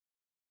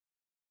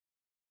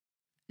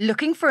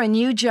Looking for a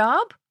new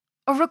job?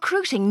 Or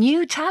recruiting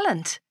new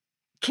talent?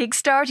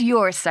 Kickstart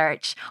your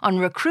search on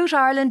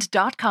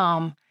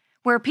recruitireland.com,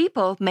 where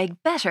people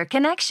make better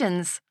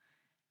connections.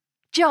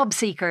 Job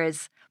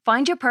seekers,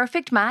 find your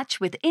perfect match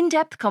with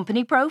in-depth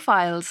company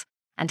profiles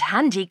and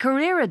handy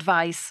career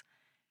advice.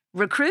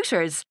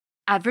 Recruiters,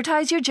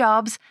 advertise your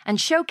jobs and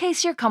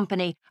showcase your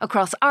company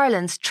across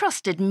Ireland's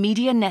trusted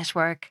media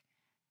network.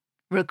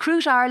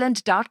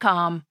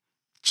 recruitireland.com.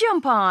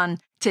 Jump on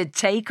to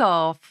take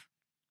off.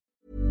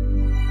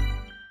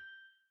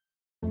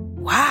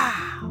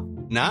 Wow.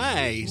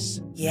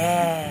 Nice.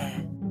 Yeah.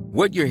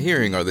 What you're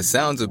hearing are the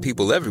sounds of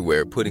people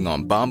everywhere putting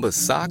on Bombas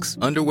socks,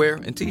 underwear,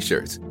 and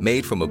T-shirts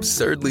made from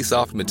absurdly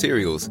soft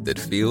materials that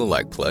feel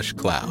like plush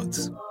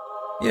clouds.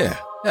 Yeah,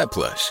 that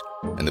plush.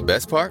 And the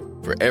best part?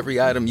 For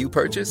every item you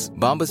purchase,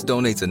 Bombas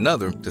donates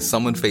another to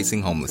someone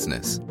facing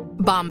homelessness.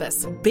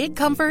 Bombas. Big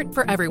comfort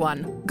for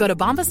everyone. Go to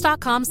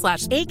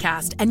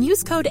bombas.com/ACAST and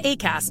use code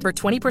ACAST for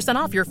 20%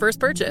 off your first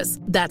purchase.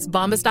 That's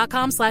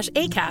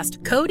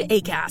bombas.com/ACAST. Code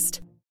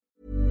ACAST.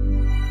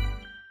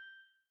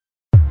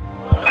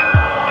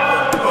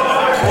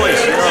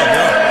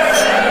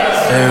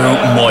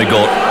 Oh my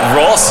god,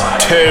 Ross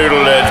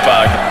total it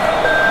back.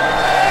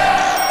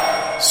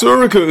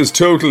 Sorcha is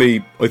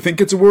totally, I think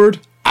it's a word,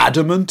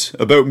 adamant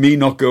about me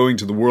not going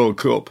to the World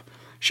Cup.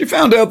 She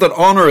found out that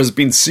Honor has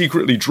been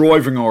secretly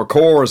driving our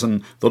cars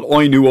and that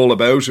I knew all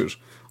about it.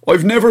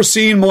 I've never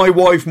seen my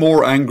wife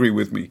more angry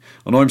with me,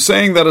 and I'm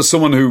saying that as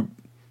someone who,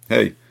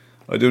 hey,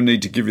 I don't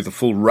need to give you the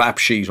full rap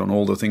sheet on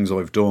all the things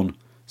I've done.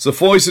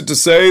 Suffice it to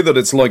say that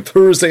it's like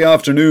Thursday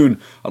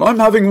afternoon and I'm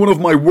having one of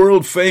my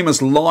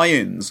world-famous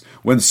lie-ins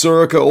when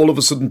Sorcha all of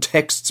a sudden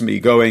texts me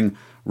going,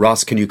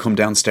 "Ross, can you come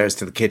downstairs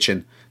to the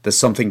kitchen? There's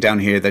something down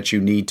here that you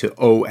need to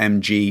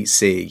OMG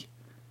see."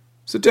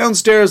 So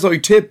downstairs I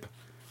tip.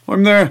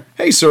 I'm there,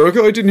 "Hey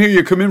Sorcha, I didn't hear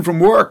you come in from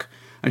work."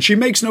 And she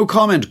makes no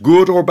comment,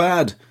 good or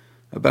bad,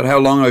 about how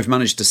long I've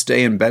managed to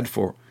stay in bed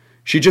for.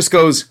 She just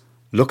goes,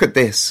 "Look at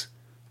this."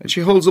 And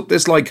she holds up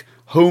this like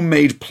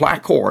homemade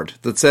placard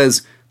that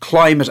says,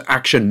 "Climate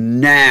action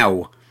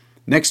now,"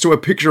 next to a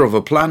picture of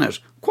a planet,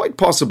 quite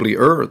possibly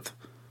Earth.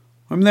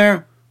 I'm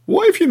there,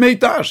 "Why have you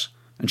made that?"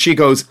 And she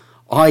goes,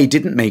 "I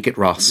didn't make it,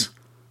 Ross.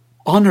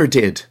 Honor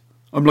did."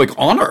 I'm like,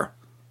 "Honor?"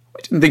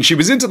 I didn't think she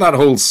was into that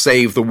whole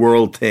save the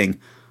world thing.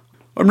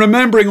 I'm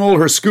remembering all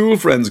her school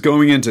friends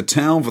going into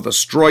town for the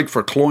Strike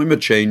for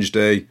Climate Change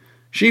Day.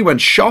 She went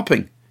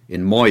shopping,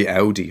 in my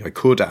Audi, I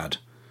could add.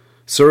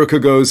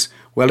 Sorcha goes,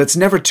 "Well, it's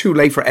never too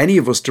late for any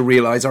of us to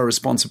realise our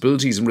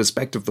responsibilities in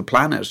respect of the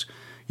planet.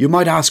 You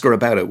might ask her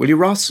about it, will you,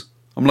 Ross?"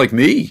 I'm like,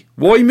 "Me?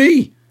 Why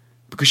me?"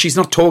 "Because she's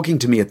not talking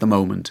to me at the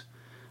moment."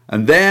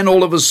 And then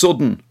all of a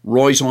sudden,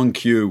 right on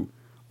cue,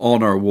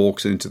 Honor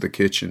walks into the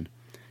kitchen.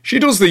 She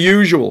does the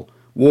usual,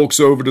 walks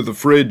over to the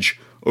fridge,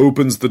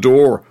 opens the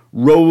door,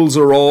 rolls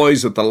her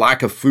eyes at the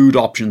lack of food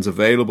options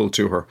available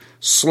to her,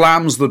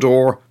 slams the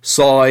door,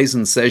 sighs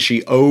and says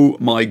she, oh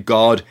my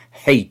God,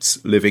 hates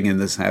living in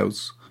this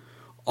house.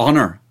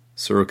 "Honor,"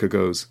 Sorcha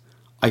goes,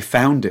 "I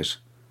found it."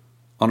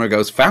 Honor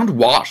goes, "Found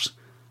what?"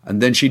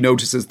 And then she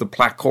notices the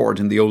placard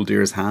in the old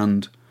dear's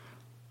hand.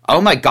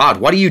 "Oh my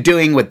God, what are you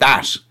doing with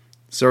that?"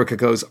 Sorcha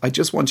goes, "I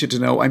just want you to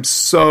know I'm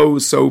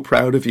so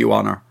proud of you,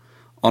 Honor."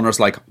 Honor's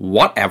like,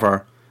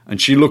 "Whatever." And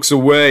she looks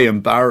away,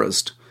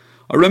 embarrassed.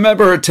 I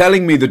remember her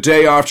telling me the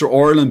day after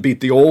Ireland beat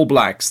the All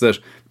Blacks that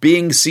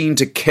being seen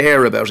to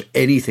care about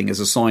anything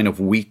is a sign of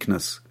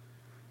weakness.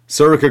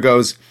 Sorcha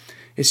goes,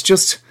 "It's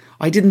just,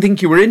 I didn't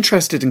think you were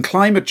interested in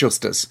climate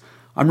justice.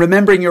 I'm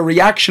remembering your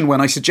reaction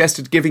when I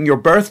suggested giving your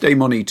birthday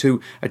money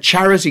to a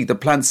charity that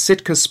plants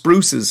Sitka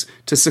spruces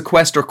to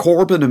sequester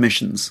carbon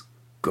emissions."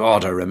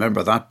 God, I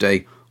remember that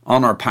day.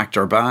 Honor packed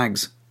her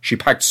bags. She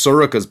packed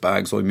Sorcha's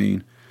bags, I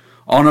mean.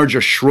 Honor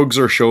just shrugs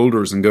her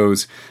shoulders and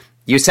goes,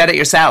 "You said it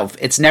yourself.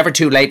 It's never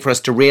too late for us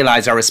to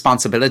realise our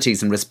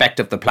responsibilities in respect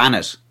of the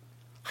planet."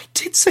 "I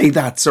did say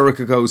that,"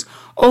 Sorcha goes.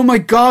 "Oh my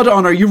God,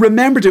 Honor, you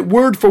remembered it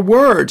word for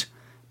word."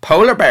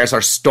 "Polar bears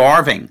are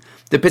starving.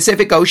 The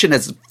Pacific Ocean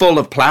is full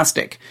of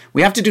plastic.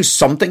 We have to do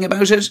something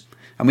about it,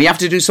 and we have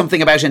to do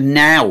something about it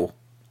now."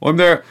 I'm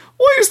there,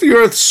 "Why is the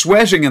Earth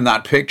sweating in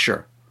that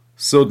picture?"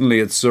 Suddenly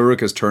it's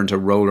Sorcha's turn to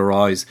roll her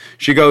eyes.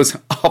 She goes,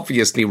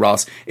 "Obviously,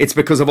 Ross, it's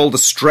because of all the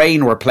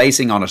strain we're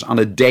placing on it on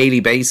a daily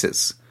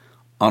basis."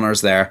 Honor's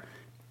there.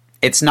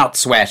 "It's not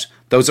sweat.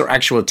 Those are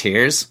actual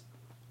tears."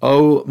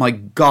 "Oh my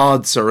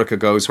God," Sorcha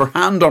goes, her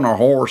hand on her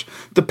heart.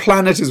 "The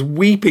planet is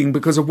weeping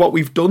because of what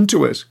we've done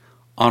to it."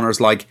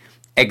 Honor's like,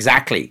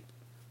 "Exactly."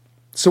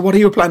 "So what are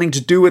you planning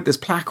to do with this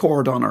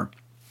placard, Honor?"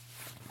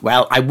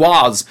 "Well, I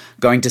was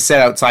going to sit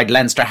outside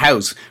Leinster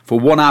House for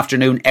one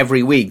afternoon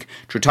every week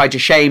to try to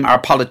shame our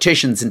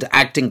politicians into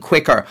acting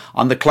quicker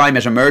on the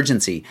climate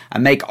emergency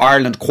and make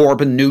Ireland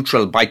carbon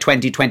neutral by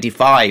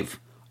 2025.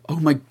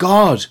 Oh my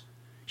God,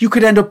 you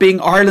could end up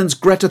being Ireland's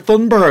Greta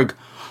Thunberg.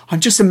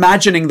 I'm just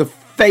imagining the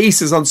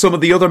faces on some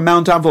of the other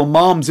Mount Anville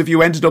moms if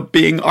you ended up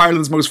being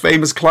Ireland's most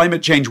famous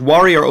climate change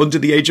warrior under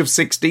the age of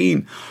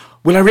 16.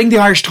 Will I ring the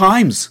Irish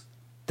Times?"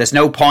 There's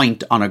no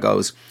point, Honor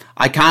goes.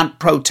 I can't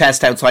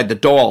protest outside the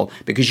door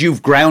because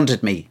you've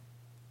grounded me.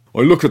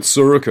 I look at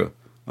Sorcha,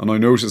 and I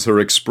notice her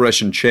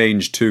expression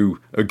change to,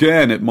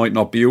 again, it might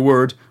not be a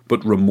word,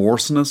 but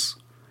remorseness.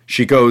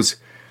 She goes,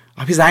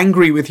 I was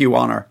angry with you,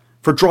 Honor,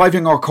 for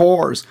driving our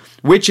cars,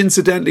 which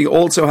incidentally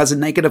also has a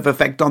negative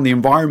effect on the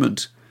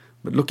environment.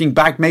 But looking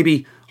back,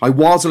 maybe I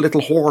was a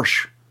little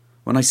harsh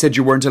when I said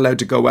you weren't allowed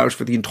to go out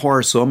for the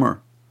entire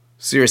summer.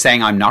 So you're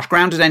saying I'm not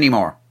grounded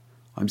anymore?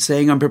 I'm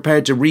saying I'm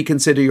prepared to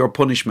reconsider your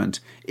punishment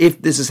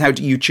if this is how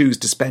you choose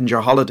to spend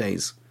your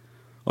holidays.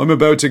 I'm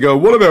about to go,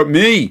 what about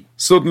me?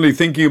 Suddenly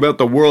thinking about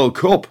the World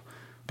Cup.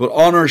 But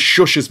Honor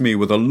shushes me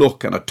with a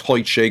look and a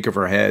tight shake of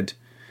her head.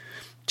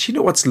 Do you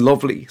know what's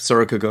lovely?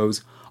 Sorcha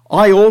goes.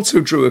 I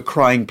also drew a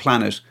crying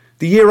planet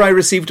the year I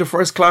received a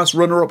first-class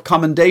runner-up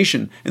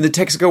commendation in the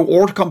Texaco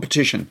Art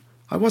competition.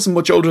 I wasn't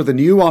much older than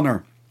you,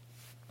 Honor.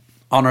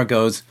 Honor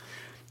goes,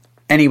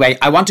 anyway,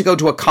 I want to go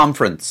to a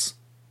conference.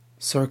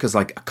 Sorcha's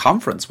like, a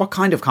conference? What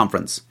kind of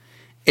conference?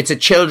 It's a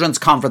children's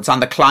conference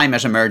on the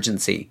climate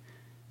emergency.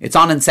 It's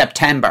on in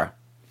September.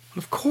 Well,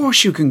 of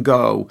course you can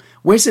go.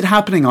 Where's it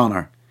happening,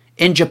 Honor?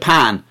 In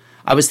Japan.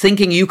 I was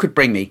thinking you could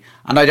bring me,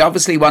 and I'd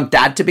obviously want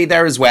Dad to be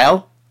there as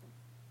well.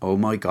 Oh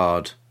my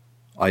God,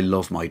 I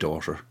love my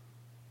daughter.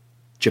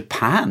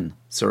 Japan,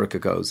 Sorcha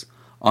goes.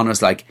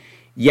 Honor's like,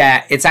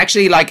 yeah, it's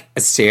actually like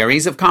a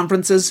series of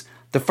conferences.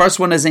 The first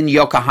one is in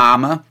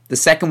Yokohama, the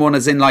second one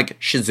is in like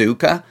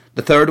Shizuoka,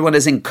 the third one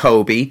is in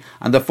Kobe,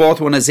 and the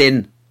fourth one is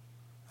in...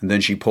 And then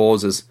she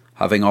pauses,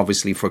 having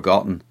obviously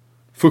forgotten.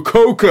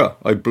 Fukuoka,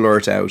 I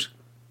blurt out.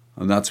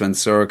 And that's when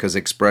Sorcha's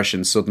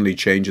expression suddenly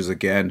changes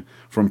again,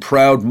 from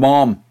proud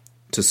mom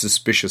to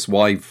suspicious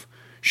wife.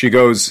 She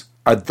goes,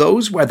 are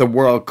those where the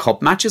World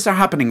Cup matches are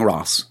happening,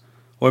 Ross?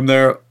 I'm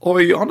there.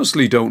 I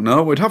honestly don't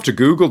know. I'd have to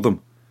Google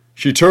them.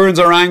 She turns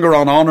her anger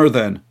on Honor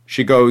then.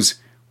 She goes,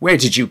 where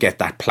did you get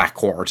that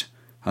placard?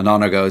 And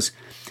Honor goes,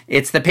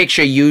 it's the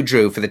picture you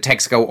drew for the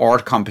Texaco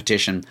art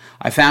competition.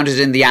 I found it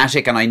in the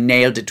attic and I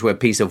nailed it to a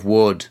piece of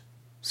wood.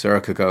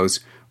 Sorcha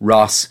goes,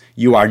 Ross,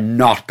 you are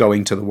not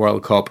going to the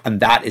World Cup,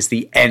 and that is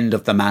the end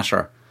of the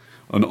matter.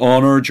 And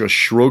Honor just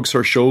shrugs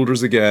her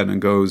shoulders again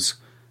and goes,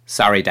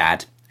 sorry,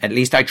 Dad. At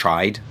least I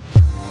tried.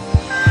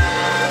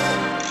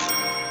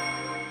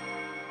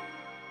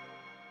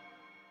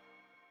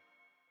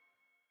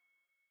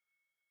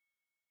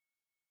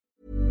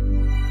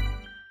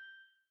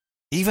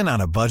 Even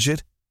on a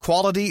budget,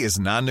 quality is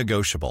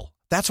non-negotiable.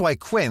 That's why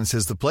Quince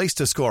is the place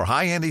to score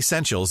high-end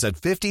essentials at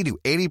 50 to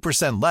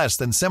 80% less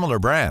than similar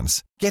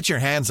brands. Get your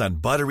hands on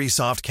buttery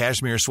soft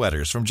cashmere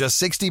sweaters from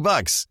just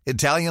 $60,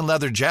 Italian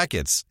leather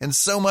jackets, and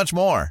so much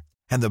more.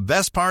 And the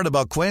best part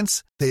about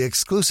Quince, they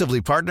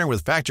exclusively partner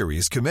with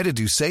factories committed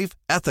to safe,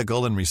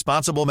 ethical, and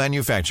responsible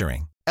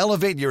manufacturing.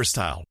 Elevate your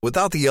style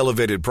without the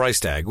elevated price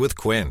tag with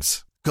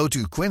Quince. Go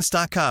to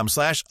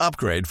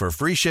quince.com/upgrade for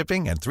free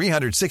shipping and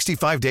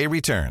 365-day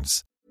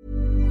returns.